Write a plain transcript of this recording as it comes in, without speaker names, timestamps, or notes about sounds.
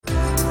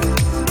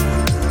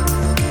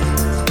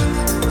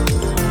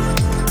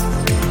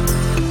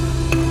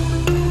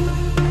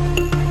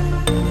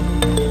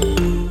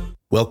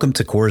Welcome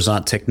to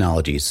Coruzant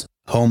Technologies,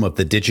 home of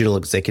the Digital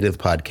Executive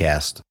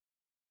Podcast.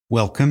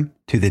 Welcome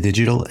to the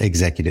Digital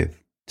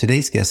Executive.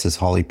 Today's guest is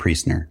Holly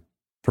Priestner.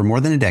 For more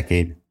than a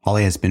decade,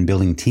 Holly has been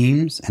building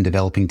teams and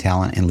developing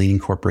talent in leading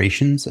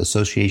corporations,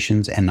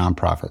 associations, and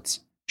nonprofits.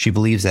 She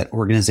believes that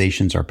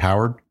organizations are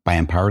powered by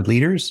empowered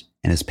leaders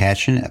and is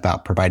passionate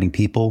about providing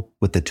people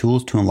with the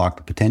tools to unlock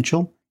the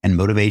potential and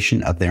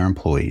motivation of their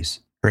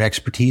employees. Her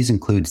expertise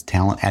includes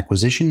talent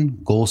acquisition,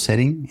 goal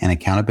setting, and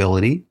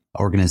accountability,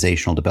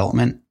 organizational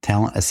development,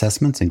 talent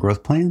assessments and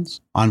growth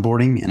plans,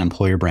 onboarding, and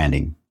employer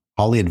branding.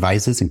 Holly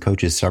advises and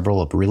coaches several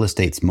of real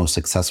estate's most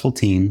successful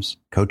teams,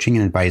 coaching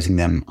and advising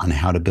them on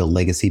how to build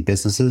legacy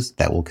businesses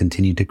that will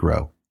continue to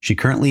grow. She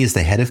currently is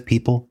the head of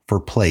people for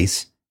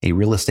Place, a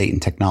real estate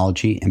and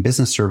technology and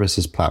business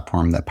services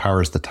platform that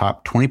powers the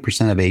top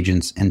 20% of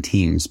agents and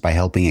teams by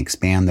helping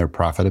expand their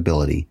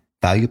profitability,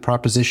 value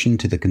proposition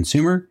to the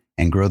consumer,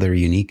 and grow their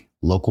unique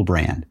local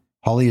brand.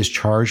 Holly is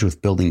charged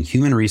with building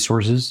human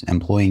resources,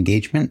 employee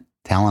engagement,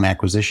 talent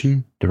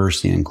acquisition,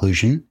 diversity and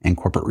inclusion, and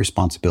corporate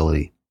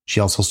responsibility.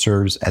 She also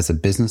serves as a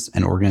business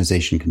and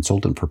organization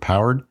consultant for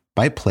Powered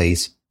by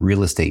Place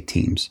real estate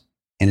teams.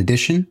 In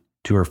addition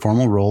to her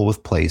formal role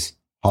with Place,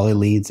 Holly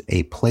leads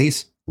a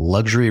Place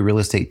luxury real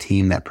estate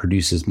team that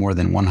produces more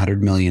than $100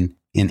 million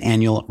in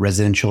annual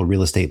residential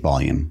real estate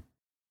volume.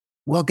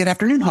 Well, good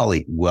afternoon,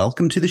 Holly.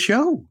 Welcome to the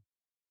show.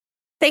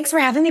 Thanks for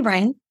having me,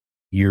 Brian.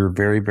 You're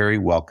very, very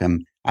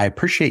welcome. I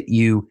appreciate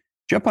you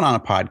jumping on a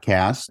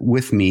podcast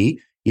with me.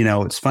 You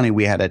know, it's funny,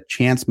 we had a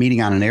chance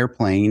meeting on an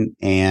airplane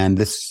and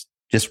this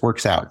just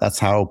works out. That's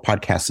how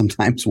podcasts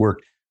sometimes work.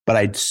 But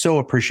I so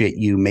appreciate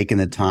you making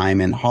the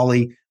time. And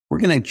Holly, we're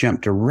going to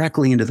jump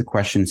directly into the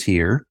questions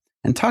here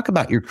and talk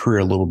about your career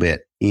a little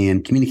bit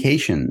in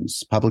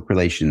communications, public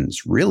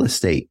relations, real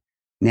estate.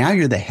 Now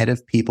you're the head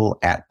of people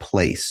at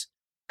Place.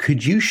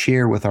 Could you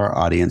share with our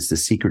audience the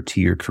secret to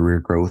your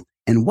career growth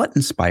and what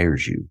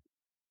inspires you?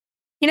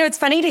 You know, it's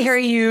funny to hear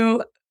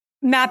you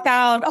map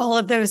out all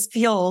of those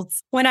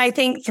fields. When I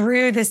think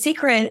through the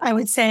secret, I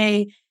would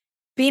say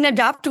being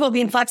adaptable,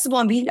 being flexible,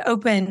 and being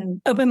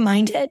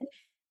open-minded.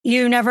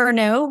 You never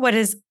know what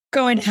is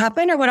going to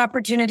happen or what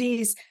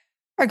opportunities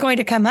are going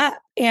to come up,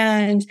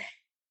 and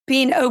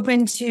being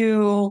open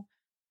to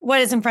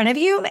what is in front of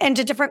you and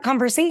to different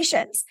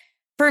conversations.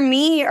 For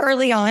me,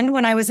 early on,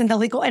 when I was in the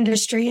legal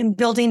industry and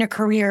building a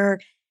career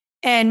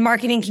in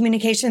marketing,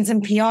 communications,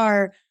 and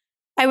PR,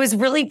 I was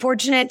really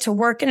fortunate to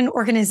work in an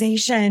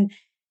organization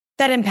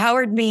that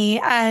empowered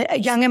me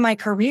young in my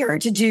career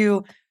to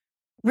do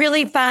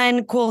really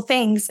fun, cool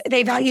things.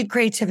 They valued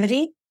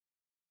creativity.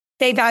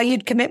 They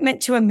valued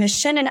commitment to a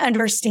mission and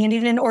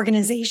understanding an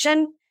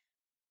organization,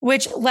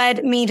 which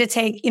led me to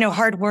take,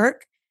 hard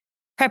work,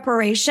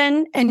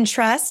 preparation, and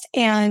trust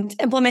and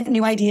implement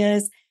new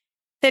ideas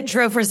that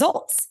drove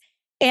results.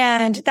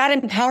 And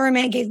that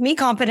empowerment gave me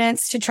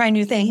confidence to try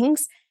new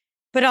things,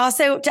 but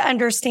also to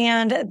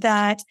understand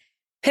that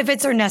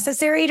pivots are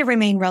necessary to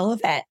remain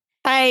relevant.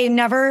 I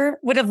never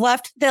would have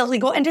left the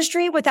legal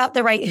industry without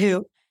the right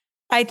who.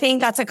 I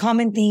think that's a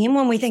common theme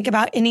when we think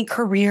about any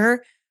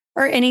career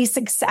or any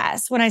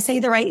success. When I say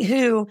the right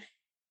who,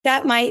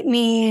 that might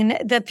mean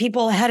the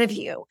people ahead of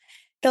you,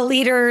 the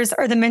leaders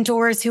or the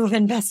mentors who have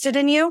invested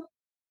in you,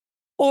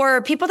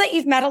 or people that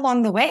you've met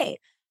along the way.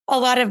 A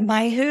lot of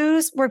my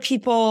who's were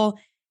people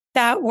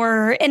that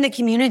were in the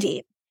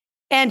community,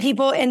 and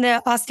people in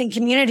the Austin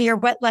community are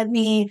what led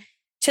me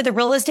to the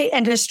real estate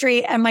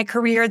industry and my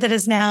career that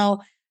is now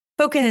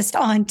focused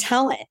on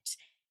talent.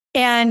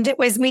 And it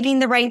was meeting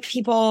the right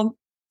people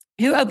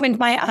who opened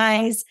my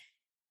eyes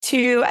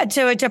to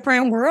a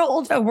different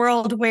world, a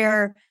world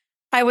where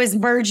I was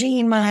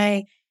merging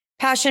my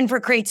passion for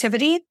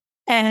creativity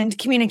and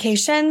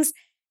communications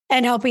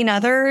and helping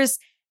others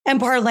and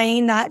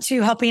parlaying that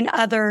to helping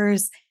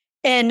others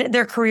in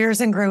their careers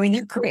and growing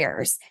their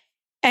careers.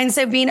 And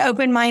so being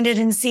open-minded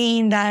and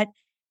seeing that,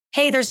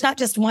 hey, there's not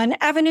just one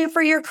avenue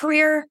for your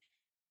career,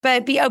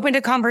 but be open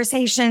to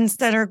conversations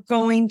that are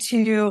going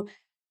to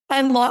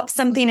unlock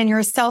something in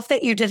yourself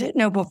that you didn't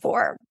know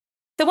before.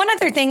 The one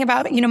other thing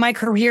about, my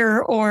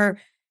career or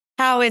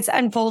how it's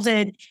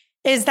unfolded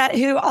is that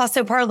who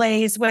also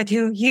parlays with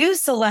who you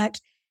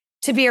select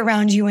to be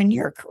around you in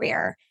your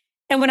career.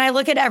 And when I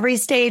look at every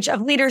stage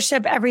of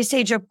leadership, every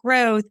stage of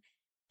growth,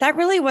 that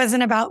really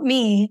wasn't about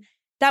me.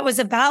 That was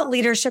about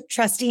leadership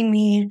trusting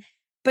me.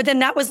 But then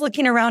that was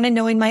looking around and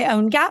knowing my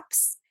own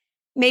gaps,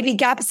 maybe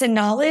gaps in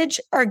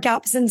knowledge or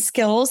gaps in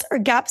skills or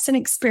gaps in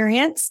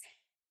experience,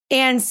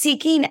 and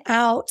seeking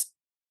out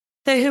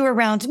the who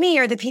around me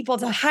or the people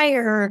to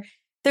hire,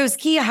 those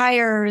key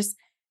hires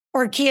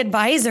or key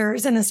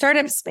advisors in the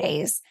startup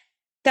space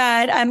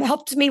that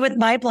helped me with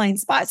my blind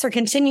spots or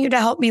continue to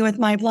help me with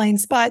my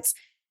blind spots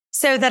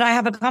so that I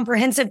have a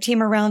comprehensive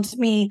team around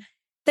me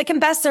that can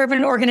best serve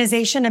an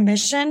organization, a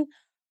mission,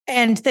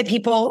 and the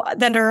people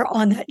that are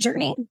on that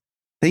journey.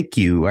 Thank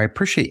you. I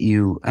appreciate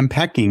you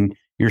unpacking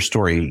your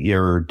story,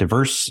 your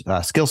diverse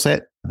skill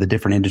set, the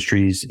different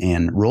industries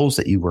and roles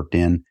that you worked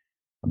in,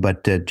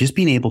 but just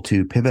being able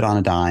to pivot on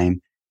a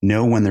dime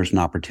know when there's an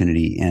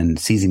opportunity and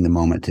seizing the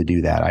moment to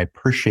do that. I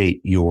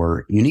appreciate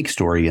your unique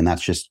story, and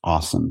that's just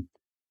awesome.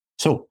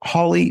 So,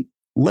 Holly,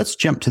 let's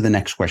jump to the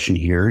next question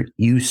here.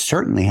 You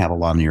certainly have a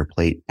lot on your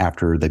plate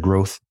after the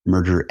growth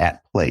merger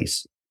at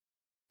Place.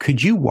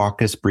 Could you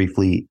walk us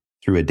briefly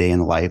through a day in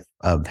the life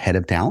of head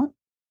of talent?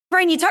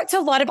 Brian, you talk to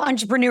a lot of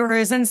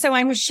entrepreneurs, and so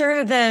I'm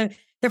sure the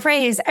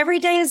phrase "every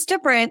day is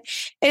different"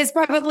 is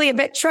probably a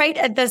bit trite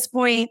at this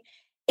point.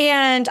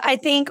 And I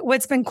think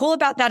what's been cool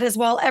about that as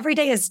well, every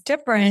day is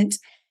different.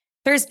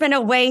 There's been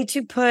a way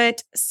to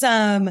put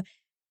systems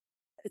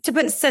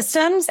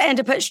and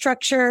to put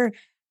structure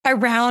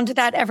around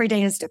that every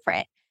day is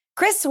different.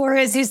 Chris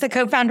Suarez, who's the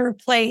co-founder of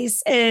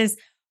Place, is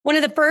one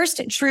of the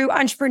first true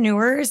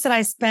entrepreneurs that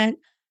I spent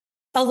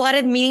a lot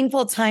of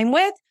meaningful time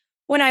with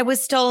when I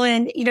was still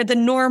in, the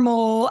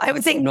normal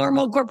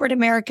corporate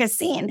America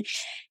scene.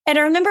 And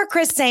I remember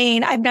Chris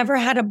saying, "I've never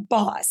had a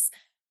boss.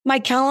 My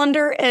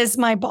calendar is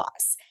my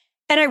boss."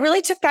 And I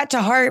really took that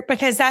to heart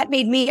because that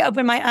made me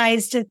open my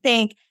eyes to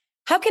think,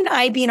 how can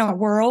I be in a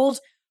world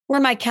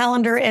where my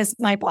calendar is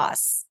my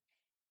boss?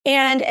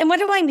 And what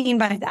do I mean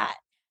by that?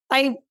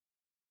 I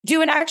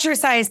do an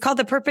exercise called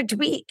the perfect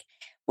week,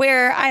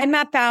 where I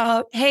map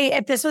out, hey,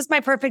 if this was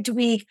my perfect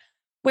week,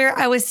 where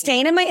I was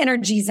staying in my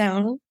energy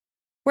zone,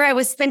 where I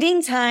was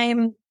spending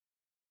time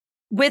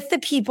with the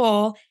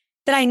people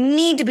that I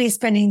need to be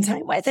spending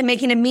time with and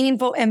making a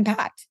meaningful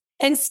impact,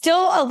 and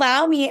still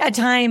allow me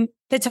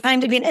the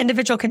time to be an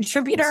individual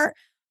contributor.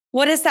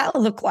 What does that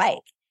look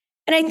like?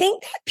 And I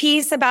think that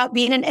piece about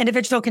being an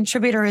individual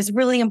contributor is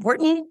really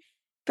important,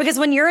 because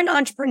when you're in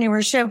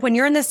entrepreneurship, when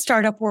you're in the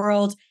startup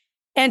world,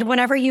 and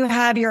whenever you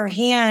have your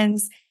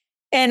hands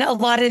in a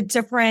lot of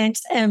different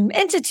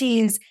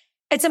entities,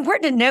 it's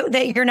important to note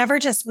that you're never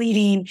just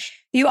leading.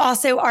 You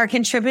also are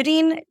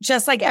contributing,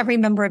 just like every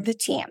member of the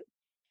team.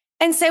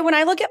 And so when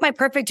I look at my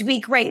perfect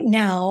week right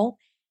now,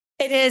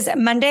 it is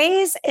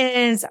Mondays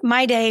is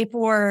my day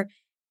for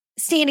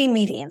standing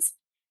meetings.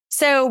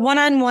 So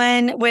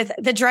one-on-one with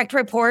the direct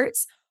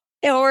reports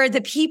or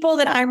the people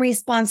that I'm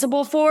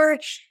responsible for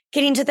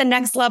getting to the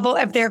next level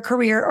of their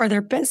career or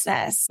their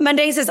business.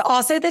 Mondays is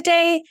also the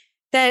day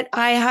that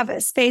I have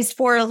a space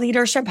for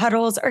leadership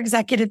huddles or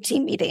executive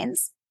team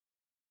meetings.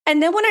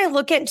 And then when I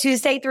look at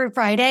Tuesday through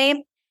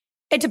Friday,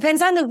 it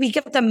depends on the week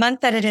of the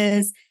month that it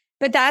is,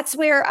 but that's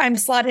where I'm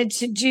slotted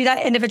to do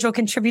that individual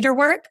contributor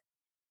work.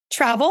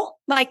 Travel,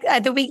 like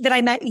the week that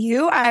I met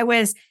you, I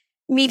was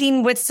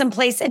meeting with some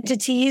Place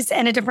entities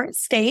in a different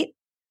state,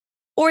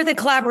 or the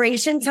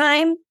collaboration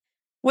time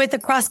with the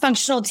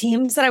cross-functional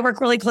teams that I work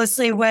really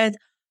closely with,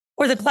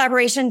 or the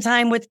collaboration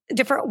time with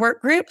different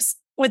work groups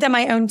within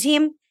my own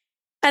team.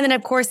 And then,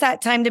 of course,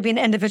 that time to be an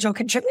individual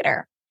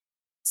contributor.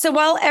 So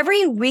while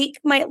every week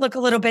might look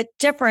a little bit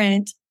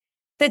different,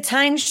 the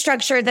time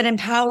structure that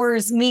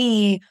empowers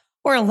me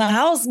or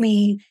allows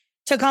me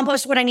to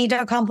accomplish what I need to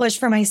accomplish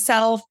for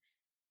myself,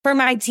 for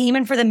my team,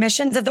 and for the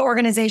missions of the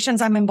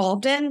organizations I'm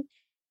involved in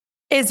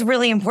is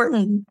really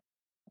important.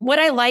 What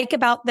I like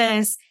about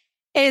this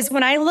is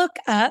when I look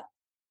up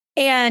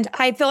and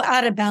I feel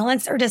out of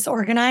balance or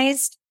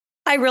disorganized,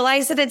 I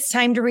realize that it's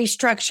time to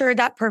restructure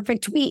that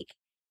perfect week.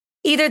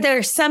 Either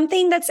there's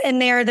something that's in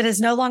there that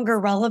is no longer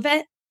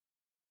relevant,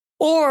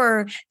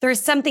 or there's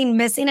something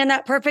missing in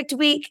that perfect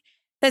week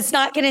that's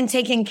not getting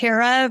taken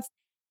care of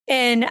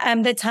in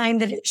the time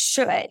that it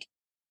should.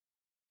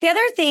 The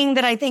other thing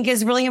that I think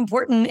is really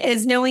important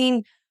is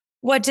knowing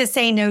what to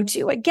say no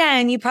to.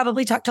 Again, you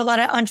probably talk to a lot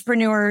of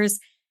entrepreneurs,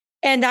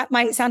 and that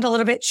might sound a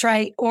little bit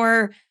trite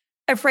or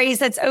a phrase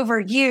that's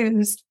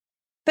overused.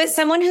 But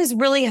someone who's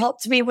really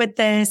helped me with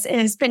this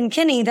is Ben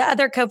Kinney, the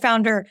other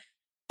co-founder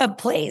of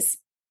Place.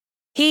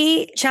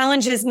 He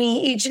challenges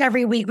me each and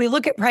every week. We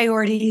look at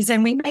priorities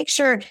and we make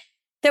sure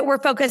that we're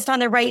focused on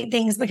the right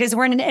things, because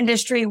we're in an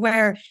industry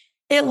where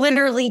it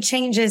literally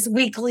changes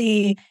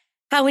weekly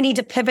how we need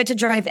to pivot to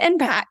drive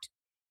impact.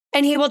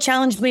 And he will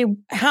challenge me,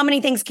 how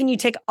many things can you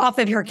take off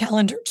of your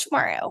calendar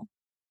tomorrow?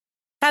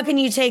 How can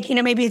you take,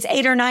 maybe it's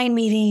 8 or 9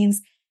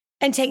 meetings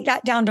and take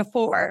that down to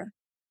 4?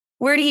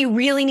 Where do you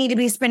really need to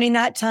be spending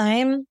that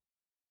time?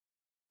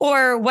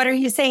 Or what are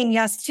you saying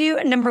yes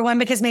to? Number one,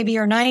 because maybe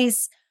you're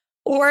nice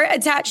or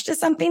attached to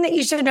something that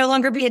you should no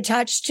longer be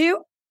attached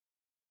to,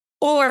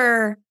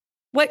 or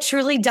what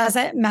truly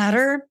doesn't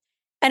matter.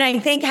 And I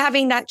think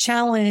having that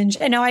challenge,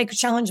 and now I could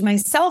challenge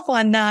myself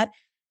on that,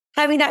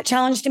 having that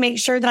challenge to make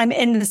sure that I'm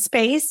in the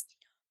space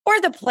or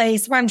the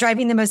place where I'm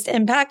driving the most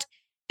impact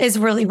is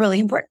really, really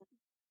important.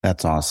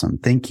 That's awesome.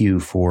 Thank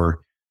you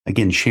for,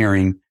 again,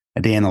 sharing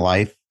a day in the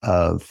life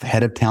of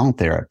head of talent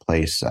there at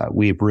Place.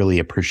 We really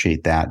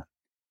appreciate that.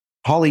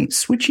 Holly,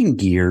 switching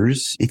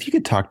gears, if you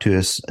could talk to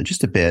us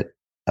just a bit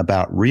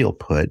about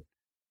RealPut,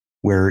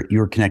 where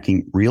you're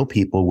connecting real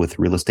people with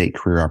real estate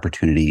career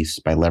opportunities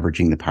by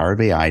leveraging the power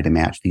of AI to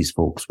match these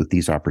folks with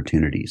these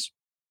opportunities.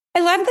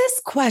 I love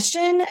this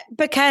question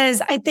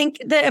because I think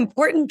the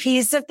important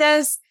piece of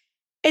this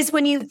is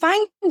when you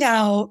find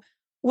out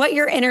what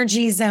your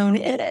energy zone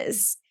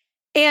is.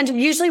 And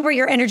usually where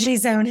your energy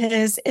zone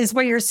is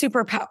where your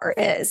superpower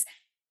is.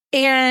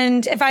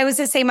 And if I was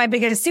to say my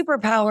biggest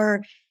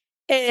superpower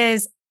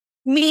is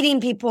meeting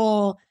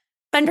people,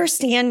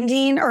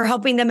 understanding or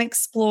helping them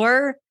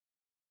explore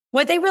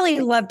what they really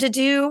love to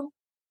do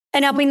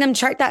and helping them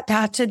chart that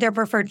path to their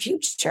preferred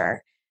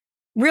future.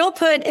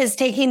 RealPut is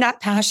taking that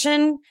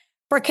passion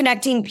for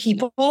connecting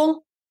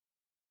people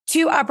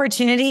to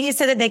opportunities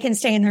so that they can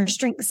stay in their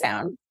strength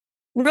zone.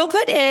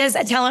 RealPut is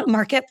a talent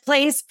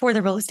marketplace for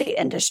the real estate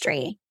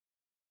industry.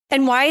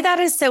 And why that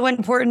is so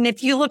important,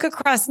 if you look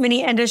across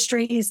many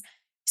industries,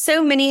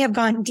 so many have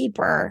gone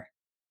deeper.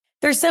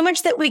 There's so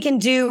much that we can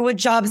do with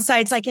job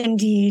sites like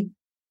Indeed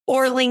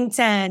or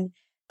LinkedIn.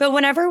 But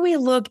whenever we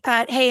look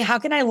at, hey, how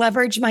can I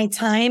leverage my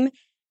time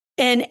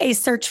in a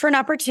search for an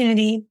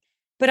opportunity,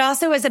 but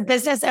also as a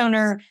business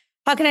owner,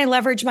 how can I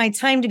leverage my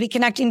time to be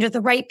connecting to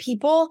the right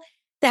people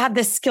that have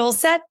the skill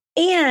set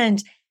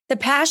and the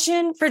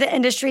passion for the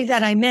industry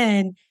that I'm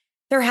in?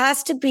 There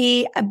has to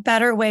be a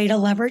better way to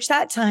leverage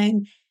that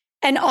time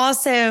and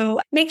also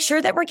make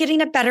sure that we're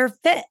getting a better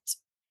fit.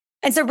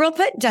 And so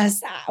RealPut does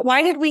that.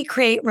 Why did we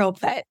create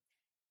RealPut?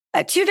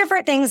 Two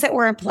different things that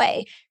were in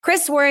play.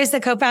 Chris Suarez, the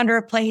co-founder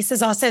of Place,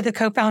 is also the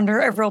co-founder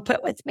of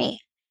RealPut with me.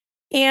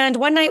 And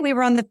one night we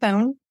were on the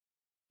phone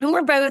and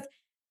we're both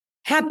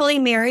happily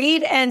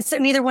married. And so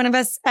neither one of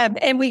us,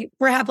 and we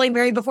were happily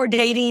married before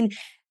dating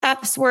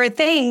apps were a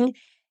thing.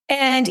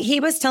 And he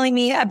was telling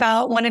me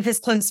about one of his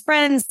close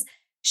friends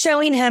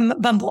showing him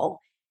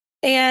Bumble.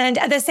 And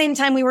at the same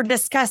time, we were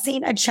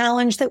discussing a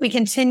challenge that we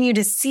continue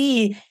to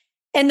see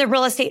in the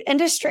real estate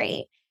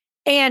industry.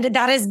 And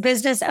that is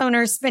business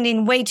owners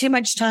spending way too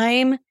much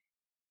time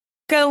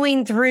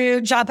going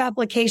through job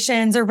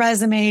applications or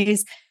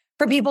resumes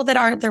for people that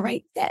aren't the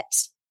right fit.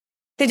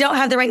 They don't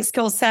have the right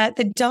skill set.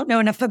 They don't know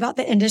enough about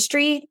the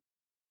industry.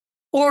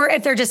 Or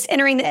if they're just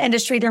entering the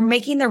industry, they're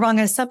making the wrong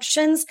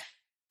assumptions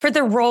for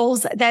the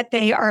roles that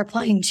they are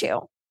applying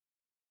to.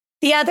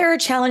 The other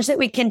challenge that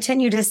we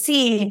continue to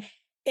see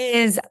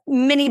is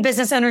many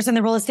business owners in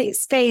the real estate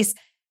space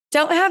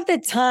don't have the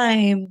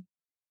time,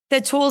 the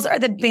tools, or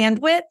the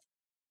bandwidth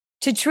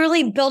to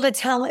truly build a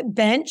talent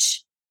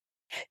bench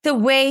the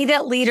way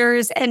that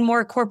leaders in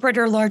more corporate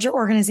or larger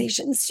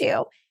organizations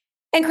do.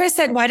 And Chris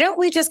said, why don't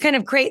we just kind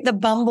of create the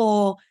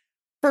Bumble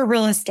for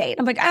real estate?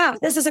 I'm like,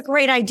 this is a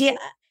great idea.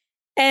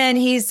 And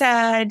he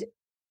said,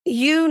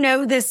 you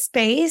know this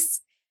space.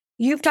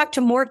 You've talked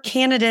to more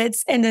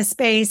candidates in this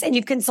space and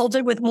you've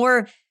consulted with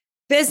more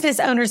business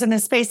owners in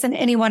this space than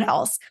anyone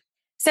else.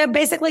 So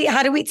basically,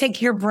 how do we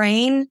take your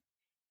brain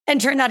and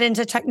turn that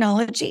into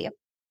technology?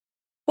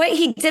 What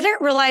he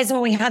didn't realize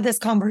when we had this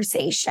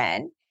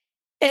conversation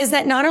is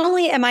that not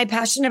only am I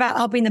passionate about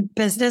helping the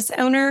business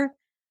owner,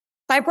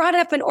 I brought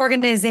up an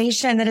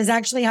organization that is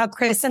actually how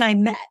Chris and I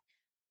met,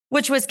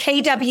 which was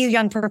KW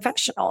Young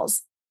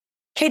Professionals.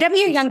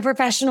 KW Young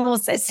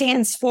Professionals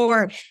stands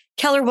for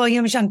Keller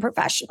Williams Young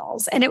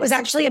Professionals. And it was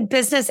actually a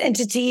business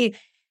entity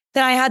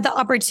that I had the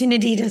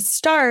opportunity to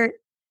start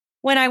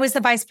when I was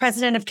the vice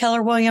president of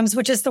Keller Williams,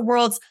 which is the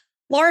world's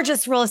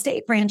largest real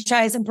estate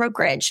franchise and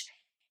brokerage.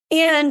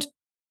 And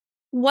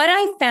what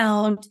I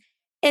found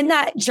in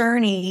that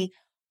journey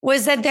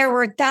was that there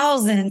were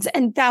thousands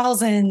and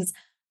thousands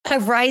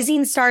of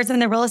rising stars in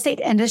the real estate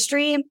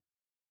industry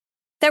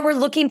that were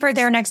looking for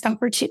their next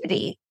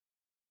opportunity.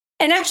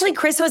 And actually,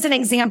 Chris was an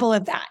example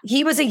of that.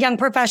 He was a young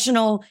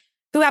professional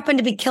who happened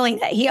to be killing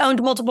it. He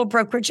owned multiple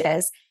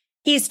brokerages.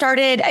 He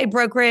started a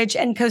brokerage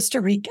in Costa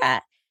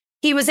Rica.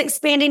 He was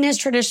expanding his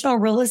traditional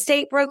real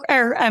estate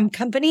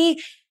company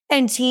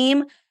and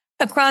team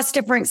across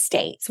different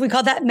states. We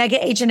called that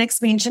mega agent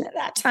expansion at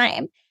that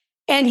time.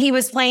 And he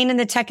was playing in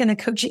the tech and the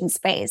coaching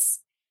space.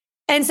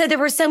 And so there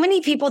were so many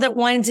people that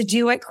wanted to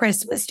do what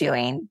Chris was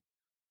doing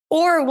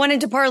or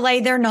wanted to parlay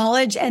their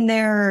knowledge and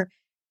their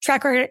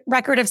track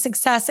record of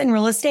success in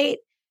real estate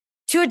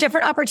to a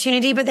different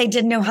opportunity, but they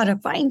didn't know how to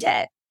find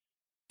it.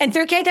 And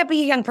through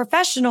KW Young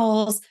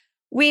Professionals,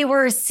 we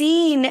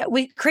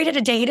created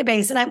a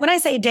database. And when I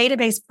say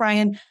database,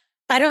 Brian,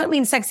 I don't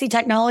mean sexy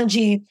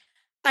technology.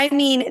 I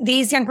mean,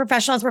 these young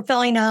professionals were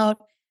filling out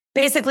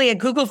basically a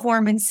Google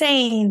form and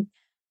saying,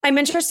 I'm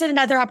interested in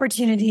other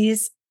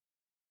opportunities.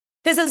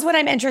 This is what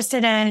I'm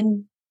interested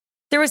in.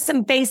 There was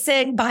some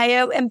basic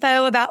bio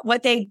info about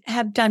what they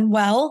have done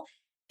well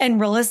in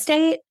real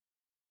estate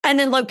and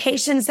then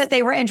locations that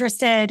they were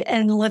interested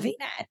in living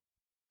at.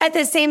 At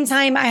the same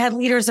time, I had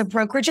leaders of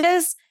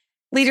brokerages,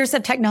 leaders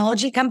of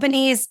technology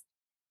companies,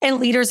 and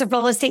leaders of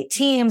real estate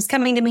teams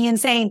coming to me and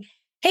saying,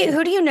 hey,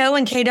 who do you know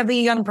in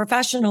KW Young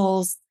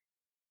Professionals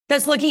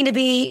that's looking to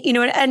be,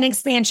 an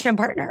expansion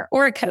partner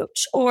or a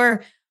coach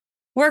or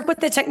work with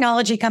the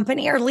technology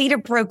company or lead a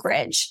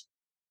brokerage?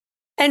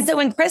 And so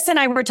when Chris and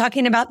I were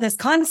talking about this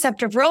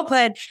concept of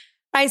RealPut,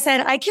 I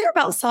said, I care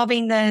about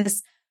solving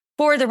this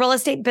for the real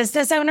estate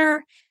business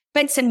owner.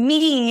 But to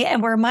me,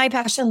 and where my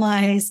passion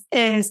lies,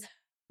 is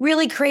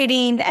really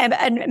creating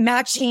a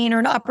matching or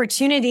an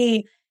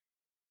opportunity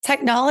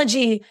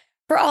technology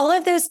for all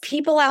of those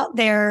people out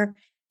there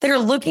that are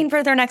looking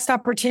for their next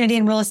opportunity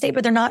in real estate,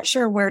 but they're not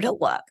sure where to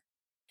look.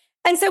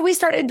 And so we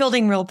started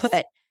building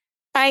RealPut.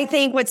 I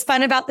think what's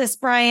fun about this,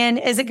 Brian,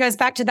 is it goes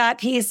back to that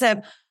piece of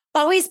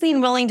always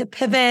being willing to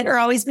pivot or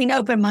always being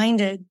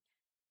open-minded.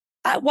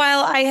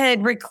 While I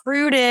had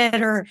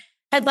recruited or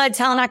had led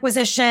talent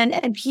acquisition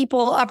and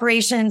people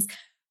operations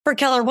for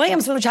Keller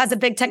Williams, which has a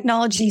big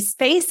technology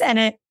space in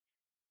it,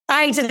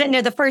 I didn't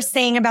know the first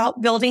thing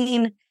about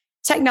building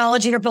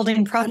technology or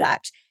building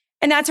product.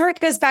 And that's where it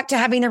goes back to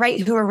having the right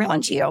who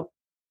around you.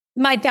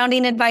 My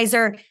founding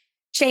advisor,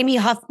 Jamie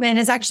Huffman,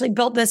 has actually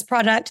built this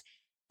product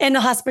in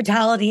the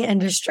hospitality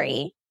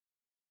industry.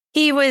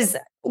 He was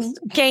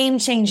game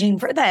changing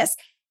for this.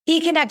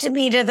 He connected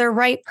me to the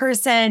right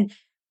person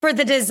for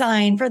the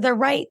design, for the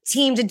right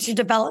team to do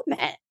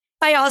development.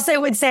 I also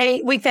would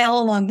say we fail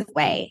along the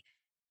way.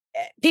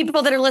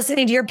 People that are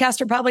listening to your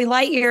podcast are probably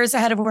light years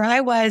ahead of where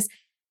I was.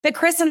 But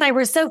Chris and I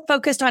were so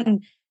focused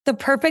on the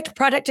perfect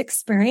product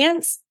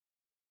experience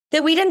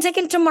that we didn't take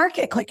it to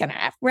market quick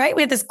enough, right?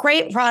 We had this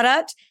great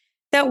product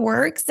that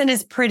works and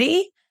is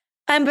pretty,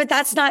 but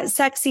that's not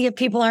sexy if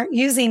people aren't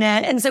using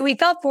it. And so we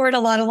fell forward a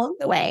lot along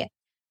the way.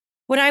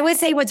 What I would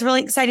say what's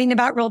really exciting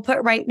about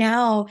RealPut right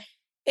now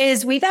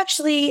is we've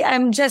actually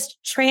just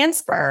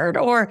transferred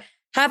or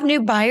have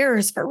new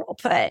buyers for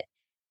RealPut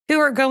who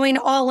are going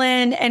all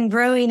in and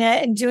growing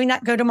it and doing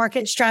that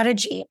go-to-market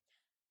strategy.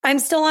 I'm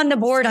still on the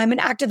board. I'm an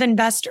active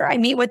investor. I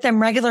meet with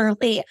them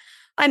regularly.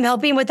 I'm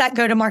helping with that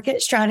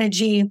go-to-market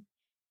strategy.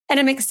 And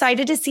I'm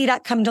excited to see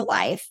that come to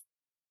life.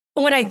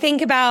 When I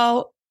think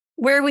about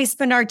where we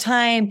spend our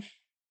time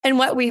and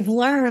what we've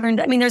learned,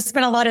 I mean, there's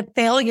been a lot of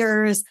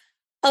failures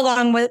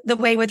along with the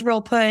way with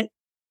RealPut,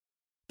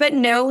 but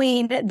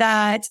knowing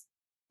that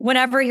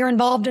whenever you're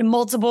involved in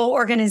multiple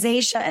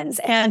organizations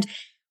and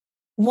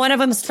one of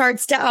them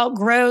starts to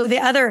outgrow the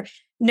other,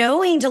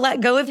 knowing to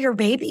let go of your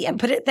baby and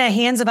put it in the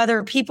hands of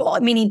other people,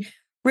 meaning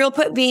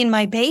RealPut being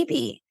my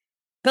baby,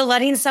 but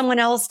letting someone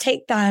else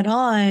take that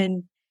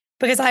on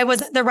because I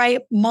wasn't the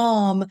right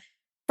mom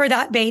for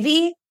that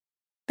baby,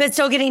 but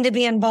still getting to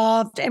be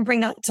involved and bring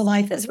that to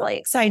life is really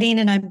exciting.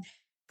 And I'm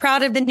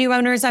proud of the new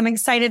owners. I'm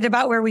excited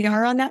about where we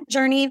are on that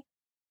journey.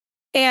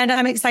 And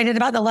I'm excited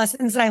about the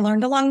lessons that I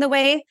learned along the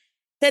way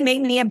that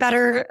made me a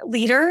better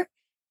leader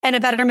and a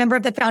better member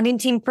of the founding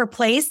team for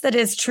Place that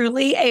is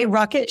truly a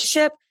rocket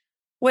ship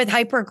with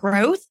hyper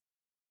growth.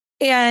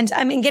 And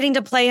I mean, getting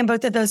to play in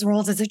both of those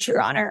roles is a true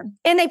honor.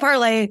 And they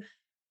parlay,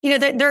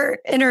 they're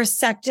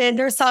intersected.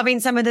 They're solving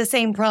some of the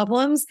same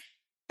problems.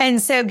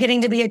 And so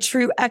getting to be a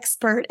true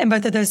expert in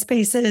both of those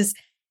spaces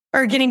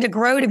or getting to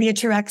grow to be a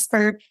true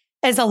expert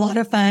is a lot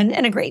of fun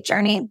and a great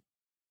journey.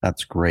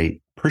 That's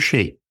great.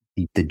 Appreciate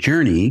the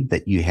journey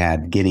that you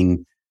had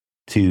getting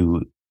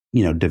to,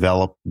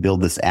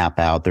 build this app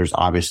out. There's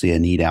obviously a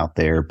need out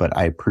there, but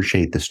I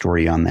appreciate the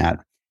story on that.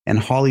 And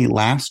Holly,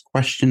 last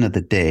question of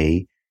the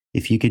day,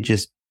 if you could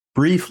just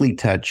briefly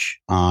touch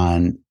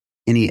on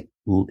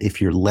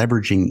if you're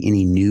leveraging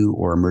any new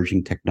or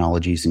emerging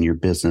technologies in your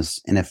business,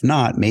 and if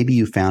not, maybe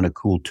you found a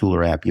cool tool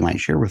or app you might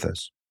share with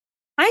us.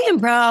 I am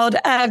proud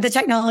of the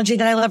technology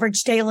that I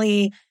leverage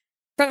daily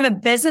from a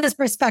business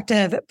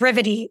perspective.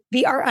 Brivity,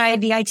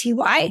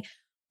 Brivity,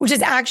 which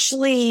is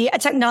actually a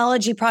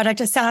technology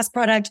product, a SaaS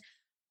product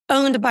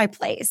owned by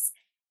Place.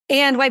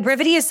 And why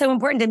Brivity is so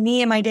important to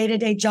me in my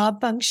day-to-day job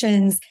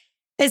functions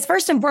is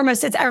first and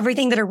foremost, it's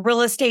everything that a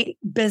real estate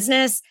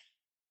business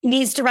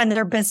needs to run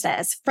their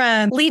business,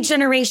 from lead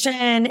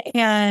generation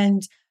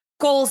and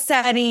goal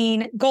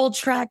setting, goal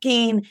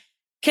tracking,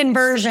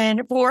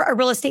 conversion for a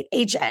real estate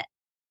agent.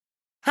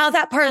 How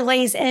that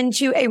parlays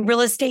into a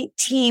real estate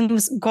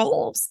team's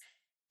goals,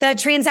 the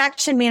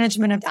transaction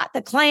management of that,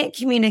 the client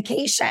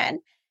communication,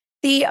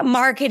 the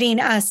marketing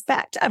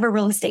aspect of a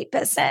real estate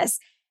business.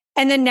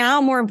 And then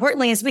now, more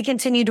importantly, as we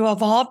continue to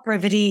evolve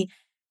Brivity,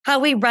 how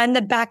we run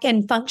the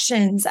back-end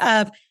functions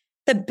of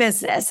the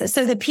business.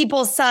 So the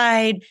people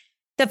side,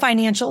 the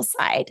financial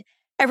side.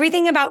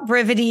 Everything about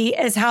Brivity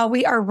is how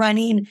we are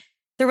running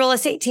the real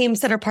estate teams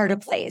that are part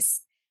of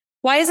Place.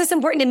 Why is this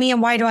important to me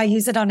and why do I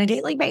use it on a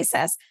daily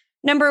basis?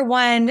 Number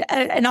one,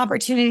 an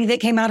opportunity that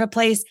came out of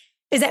Place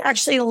is to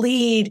actually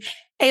lead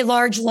a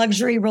large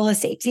luxury real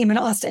estate team in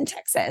Austin,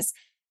 Texas.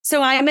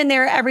 So I'm in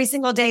there every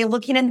single day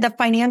looking at the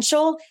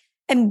financial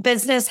and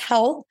business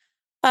health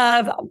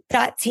of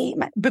that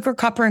team, Booker,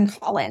 Copper, and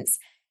Collins.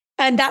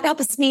 And that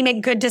helps me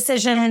make good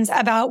decisions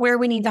about where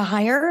we need to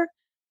hire,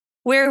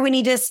 where we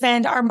need to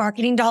spend our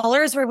marketing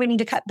dollars, where we need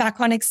to cut back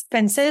on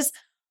expenses,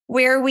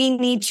 where we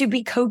need to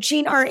be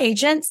coaching our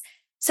agents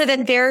so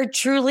that they're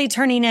truly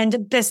turning into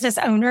business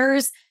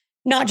owners,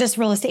 not just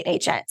real estate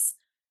agents.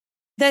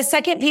 The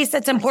second piece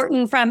that's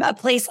important from a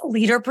Place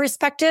leader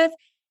perspective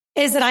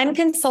is that I'm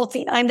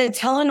consulting. I'm the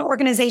talent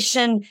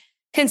organization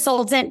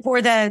consultant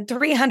for the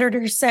 300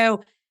 or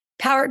so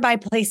powered by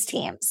Place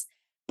teams.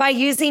 By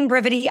using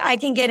Brivity, I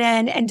can get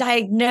in and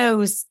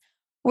diagnose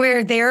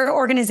where their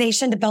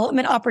organization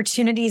development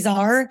opportunities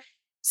are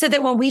so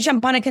that when we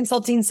jump on a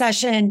consulting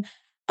session,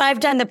 I've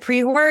done the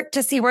pre-work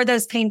to see where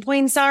those pain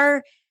points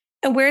are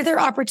and where their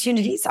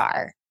opportunities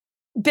are.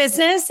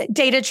 Business,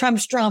 data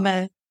trumps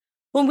drama.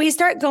 When we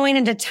start going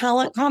into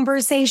talent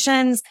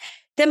conversations,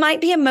 that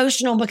might be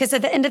emotional, because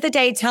at the end of the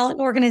day, talent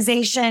and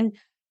organization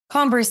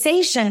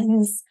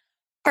conversations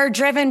are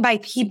driven by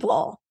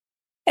people.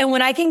 And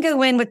when I can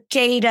go in with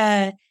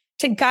data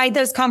to guide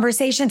those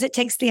conversations, it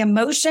takes the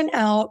emotion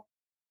out,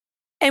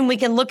 and we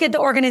can look at the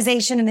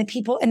organization and the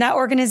people in that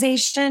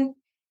organization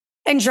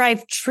and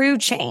drive true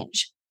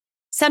change.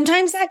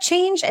 Sometimes that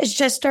change is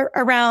just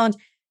around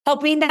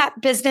helping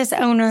that business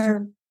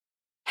owner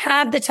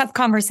have the tough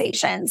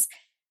conversations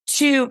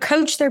to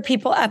coach their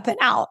people up and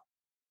out.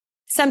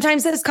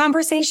 Sometimes those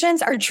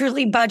conversations are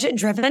truly budget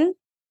driven.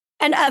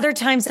 And other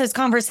times those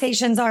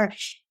conversations are,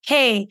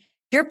 hey,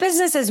 your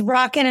business is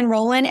rocking and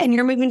rolling and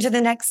you're moving to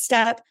the next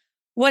step.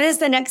 What is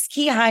the next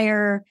key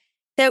hire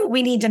that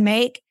we need to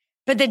make?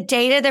 But the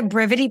data that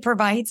Brivity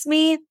provides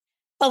me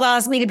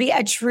allows me to be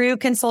a true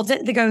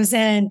consultant that goes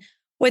in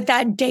with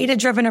that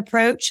data-driven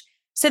approach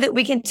so that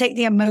we can take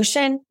the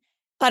emotion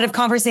out of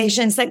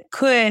conversations that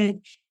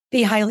could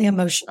be highly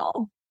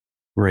emotional.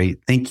 Great.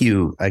 Thank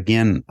you.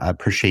 Again, I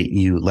appreciate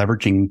you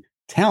leveraging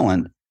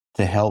talent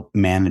to help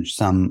manage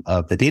some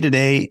of the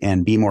day-to-day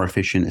and be more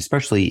efficient,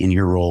 especially in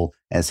your role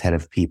as head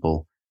of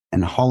people.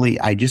 And Holly,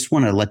 I just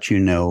want to let you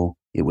know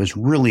it was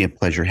really a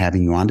pleasure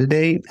having you on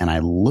today, and I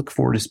look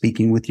forward to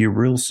speaking with you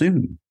real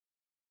soon.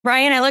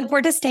 Ryan, I look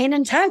forward to staying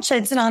in touch.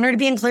 It's an honor to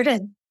be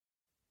included.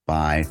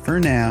 Bye for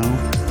now.